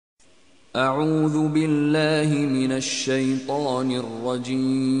اعوذ بالله من الشیطان الرجیم.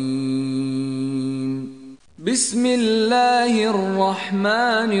 بسم الله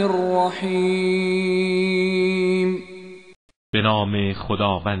الرحمن الرحیم. به نام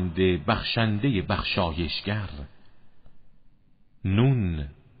خداوند بخشنده بخشایشگر. نون،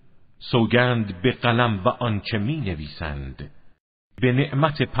 سوگند به قلم و آنچه می نویسند. به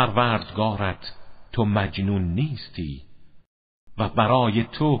نعمت پروردگارت تو مجنون نیستی و برای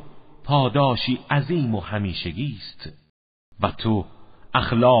تو پاداشی عظیم و همیشگی است و تو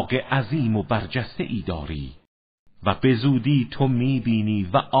اخلاق عظیم و برجسته ای داری و به زودی تو میبینی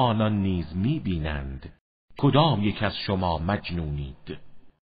و آنان نیز میبینند کدام یک از شما مجنونید.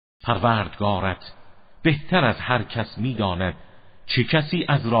 پروردگارت بهتر از هر کس میداند چه کسی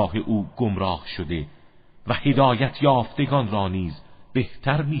از راه او گمراه شده و هدایت یافتگان را نیز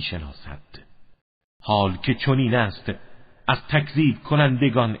بهتر میشناسد. حال که چنین است از تکذیب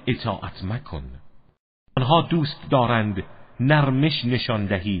کنندگان اطاعت مکن. آنها دوست دارند نرمش نشان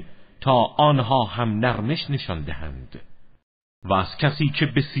دهی تا آنها هم نرمش نشان دهند. و از کسی که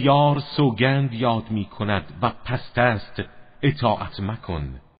بسیار سوگند یاد می کند و پست است اطاعت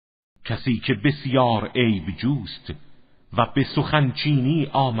مکن. کسی که بسیار عیب جوست و به سخنچینی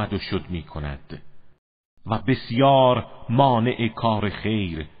آمد و شد می کند و بسیار مانع کار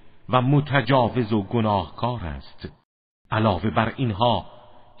خیر و متجاوز و گناهکار است. علاوه بر اینها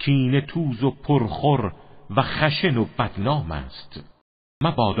کینه توز و پرخور و خشن و بدنام است.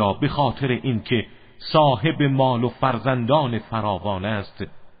 مبادا به خاطر اینکه صاحب مال و فرزندان فراوان است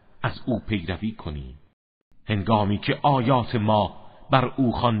از او پیروی کنی. هنگامی که آیات ما بر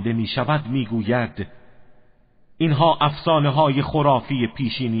او خوانده می شود می گوید اینها افسانه های خرافی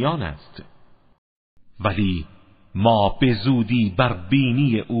پیشینیان است، ولی ما به زودی بر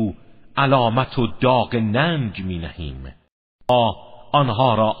بینی او علامت و داغ ننگ می نهیم. ما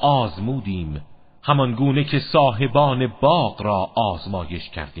آنها را آزمودیم همان گونه که صاحبان باغ را آزمایش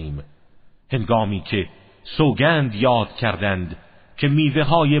کردیم هنگامی که سوگند یاد کردند که میوه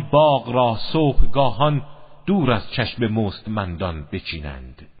های باغ را صبحگاهان دور از چشم مستمندان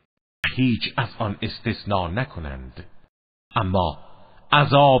بچینند، هیچ از آن استثناء نکنند. اما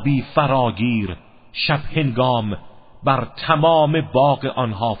عذابی فراگیر شب هنگام بر تمام باغ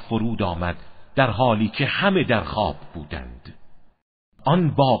آنها فرود آمد در حالی که همه در خواب بودند.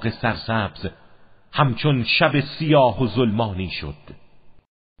 آن باغ سرسبز همچون شب سیاه و ظلمانی شد.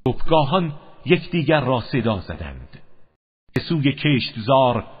 صبحگاهان یکدیگر را صدا زدند به سوی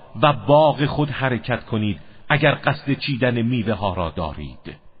کشتزار و باغ خود حرکت کنید اگر قصد چیدن میوه ها را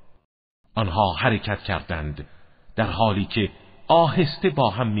دارید. آنها حرکت کردند در حالی که آهسته با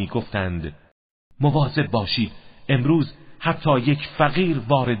هم می گفتند مواظب باشید امروز حتی یک فقیر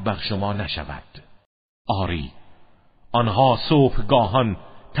وارد بر شما نشود. آری، آنها صبحگاهان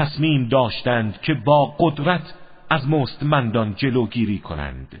تصمیم داشتند که با قدرت از مستمندان جلوگیری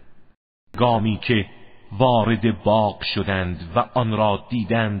کنند. گامی که وارد باغ شدند و آن را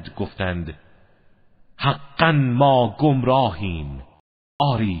دیدند گفتند حقا ما گمراهیم.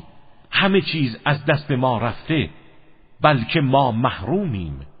 آری، همه چیز از دست ما رفته، بلکه ما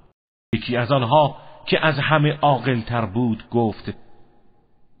محرومیم. یکی از آنها که از همه عاقل‌تر بود گفت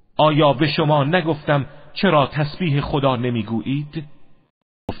آیا به شما نگفتم چرا تسبیح خدا نمیگویید؟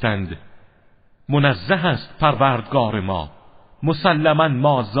 گفتند منزه است پروردگار ما، مسلماً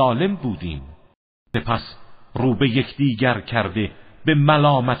ما ظالم بودیم. سپس رو به یکدیگر کرده به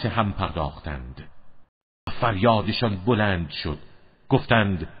ملامت هم پرداختند. فریادشان بلند شد،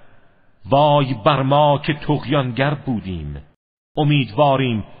 گفتند وای بر ما که طغیانگر بودیم.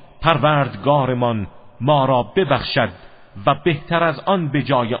 امیدواریم پروردگارمان ما را ببخشد و بهتر از آن به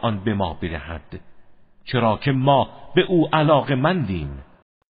جای آن به ما بدهد، چرا که ما به او علاقه‌مندیم.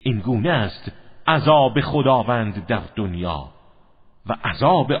 این گونه است عذاب خداوند در دنیا و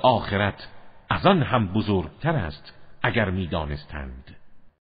عذاب آخرت از آن هم بزرگتر است اگر می‌دانستند.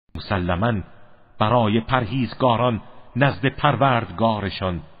 مسلماً برای پرهیزگاران نزد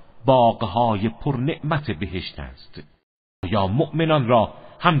پروردگارشان باغ‌های پرنعمت بهشت است. یا مؤمنان را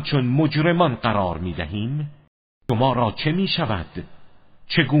همچون مجرمان قرار می‌دهیم؟ شما را چه می‌شود؟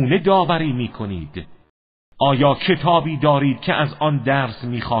 چگونه داوری می‌کنید؟ آیا کتابی دارید که از آن درس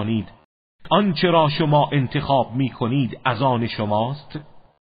می‌خوانید؟ آنچه را شما انتخاب می‌کنید از آن شماست؟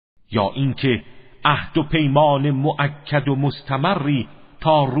 یا اینکه عهد و پیمان مؤکد و مستمری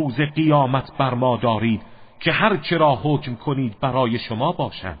تا روز قیامت بر ما دارید که هر چه را حکم کنید برای شما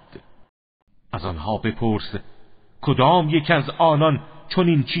باشد؟ از آنها بپرس کدام یک از آنان چون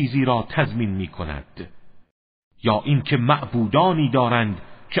این چیزی را تضمین می کند؟ یا اینکه معبودانی دارند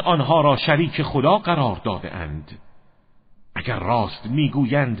که آنها را شریک خدا قرار داده اند؟ اگر راست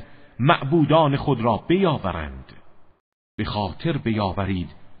میگویند معبودان خود را بیاورند. به خاطر بیاورید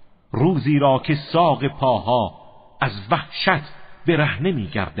روزی را که ساق پاها از وحشت برهنه می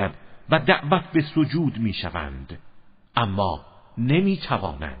گردد و دعوت به سجود می شوند، اما نمی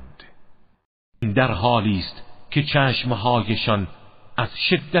توانند. این در حالی است که چشمهایشان از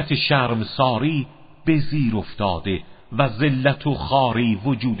شدت شرمساری به زیر افتاده و ذلت و خواری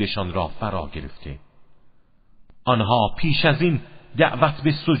وجودشان را فرا گرفته. آنها پیش از این دعوت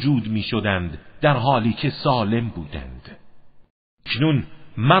به سجود می شدند در حالی که سالم بودند. اکنون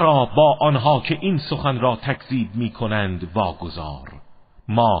مرا با آنها که این سخن را تکذیب می کنند واگذار.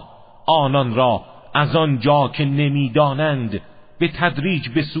 ما آنان را از آنجا که نمی دانند به تدریج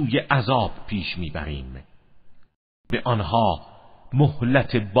به سوی عذاب پیش می بریم. به آنها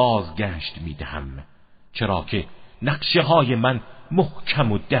مهلت بازگشت می دهم، چرا که نقشه های من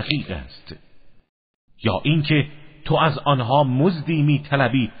محکم و دقیق است. یا اینکه تو از آنها مزدی می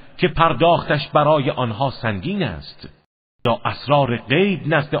طلبی که پرداختش برای آنها سنگین است، یا اسرار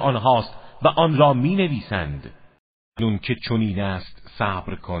غیب نزد آنهاست و آن را می نویسند. اون که چنین است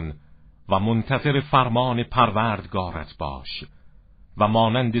صبر کن و منتظر فرمان پروردگارت باش و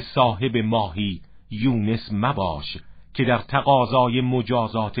مانند صاحب ماهی یونس مباش که در تقاضای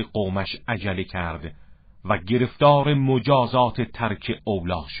مجازات قومش عجله کرد و گرفتار مجازات ترک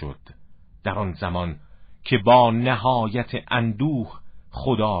اولا شد، در آن زمان که با نهایت اندوه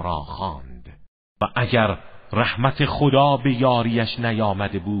خدا را خواند. و اگر رحمت خدا به یاریش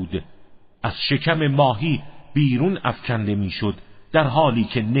نیامده بود، از شکم ماهی بیرون افکنده میشد در حالی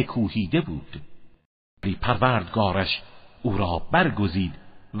که نکوهیده بود. ولی پروردگارش او را برگزید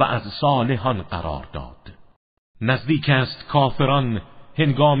و از صالحان قرار داد. نزدیک است کافران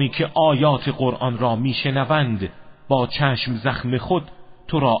هنگامی که آیات قرآن را میشنوند با چشم زخم خود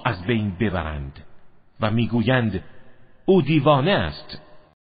تو را از بین ببرند و میگویند او دیوانه است،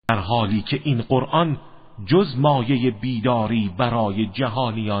 در حالی که این قرآن جز مایه بیداری برای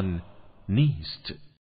جهانیان نیست.